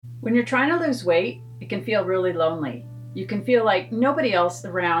When you're trying to lose weight, it can feel really lonely. You can feel like nobody else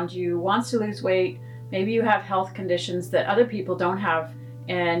around you wants to lose weight. Maybe you have health conditions that other people don't have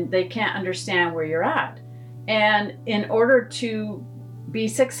and they can't understand where you're at. And in order to be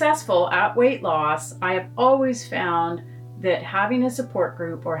successful at weight loss, I have always found that having a support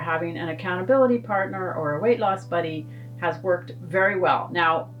group or having an accountability partner or a weight loss buddy has worked very well.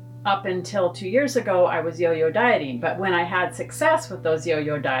 Now, up until 2 years ago, I was yo-yo dieting, but when I had success with those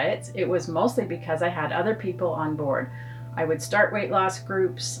yo-yo diets, it was mostly because I had other people on board. I would start weight loss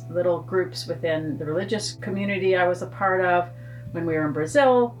groups, little groups within the religious community I was a part of. When we were in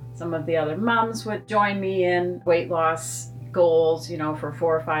Brazil, some of the other moms would join me in weight loss goals, for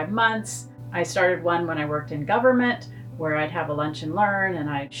 4 or 5 months. I started one when I worked in government, where I'd have a lunch and learn and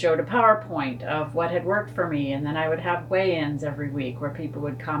I showed a PowerPoint of what had worked for me, and then I would have weigh-ins every week where people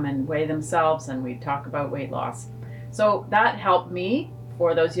would come and weigh themselves and we'd talk about weight loss. So that helped me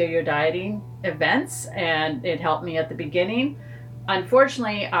for those yo-yo dieting events, and it helped me at the beginning.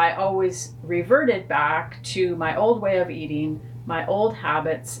 Unfortunately, I always reverted back to my old way of eating, my old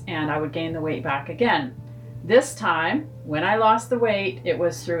habits, and I would gain the weight back again. This time, when I lost the weight, it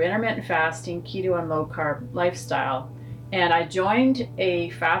was through intermittent fasting, keto and low carb lifestyle. And I joined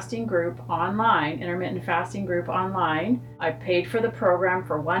a fasting group online, intermittent fasting group online. I paid for the program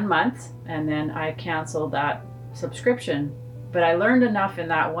for 1 month and then I canceled that subscription. But I learned enough in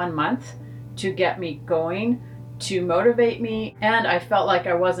that 1 month to get me going, to motivate me, and I felt like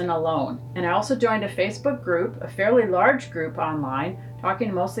I wasn't alone. And I also joined a Facebook group, a fairly large group online,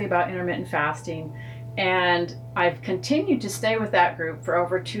 talking mostly about intermittent fasting. And I've continued to stay with that group for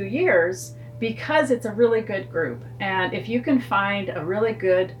over 2 years because it's a really good group. And if you can find a really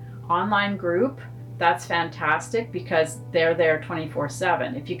good online group, that's fantastic because they're there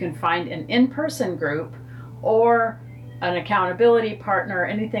 24/7. If you can find an in-person group or an accountability partner,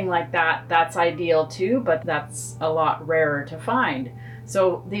 anything like that, that's ideal too, but that's a lot rarer to find.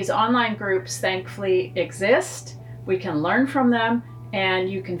 So these online groups thankfully exist. We can learn from them, and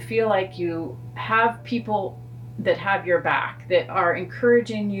you can feel like you have people that have your back, that are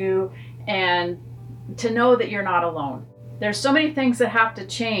encouraging you, and to know that you're not alone. There's so many things that have to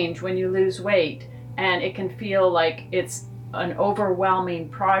change when you lose weight, and it can feel like it's an overwhelming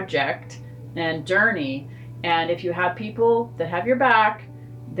project and journey. And if you have people that have your back,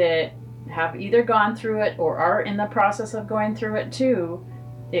 that have either gone through it or are in the process of going through it too,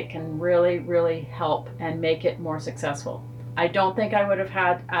 it can really, really help and make it more successful. I don't think I would have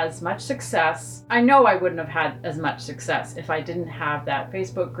had as much success. I know I wouldn't have had as much success if I didn't have that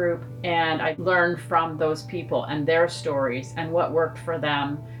Facebook group, and I learned from those people and their stories and what worked for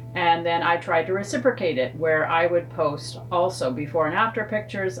them. And then I tried to reciprocate it, where I would post also before and after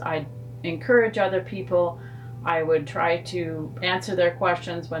pictures. I'd encourage other people. I would try to answer their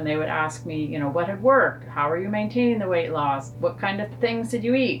questions when they would ask me, what had worked? How are you maintaining the weight loss? What kind of things did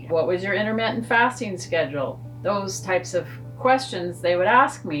you eat? What was your intermittent fasting schedule? Those types of questions they would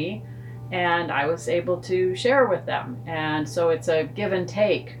ask me, and I was able to share with them. And so it's a give and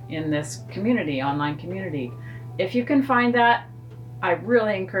take in this community, online community. If you can find that, I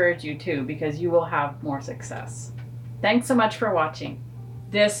really encourage you to, because you will have more success. Thanks so much for watching.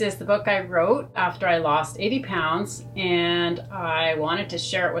 This is the book I wrote after I lost 80 pounds, and I wanted to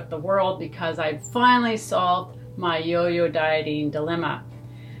share it with the world because I finally solved my yo-yo dieting dilemma.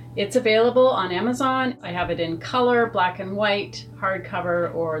 It's available on Amazon. I have it in color, black and white,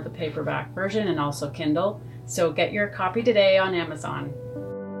 hardcover, or the paperback version, and also Kindle. So get your copy today on Amazon.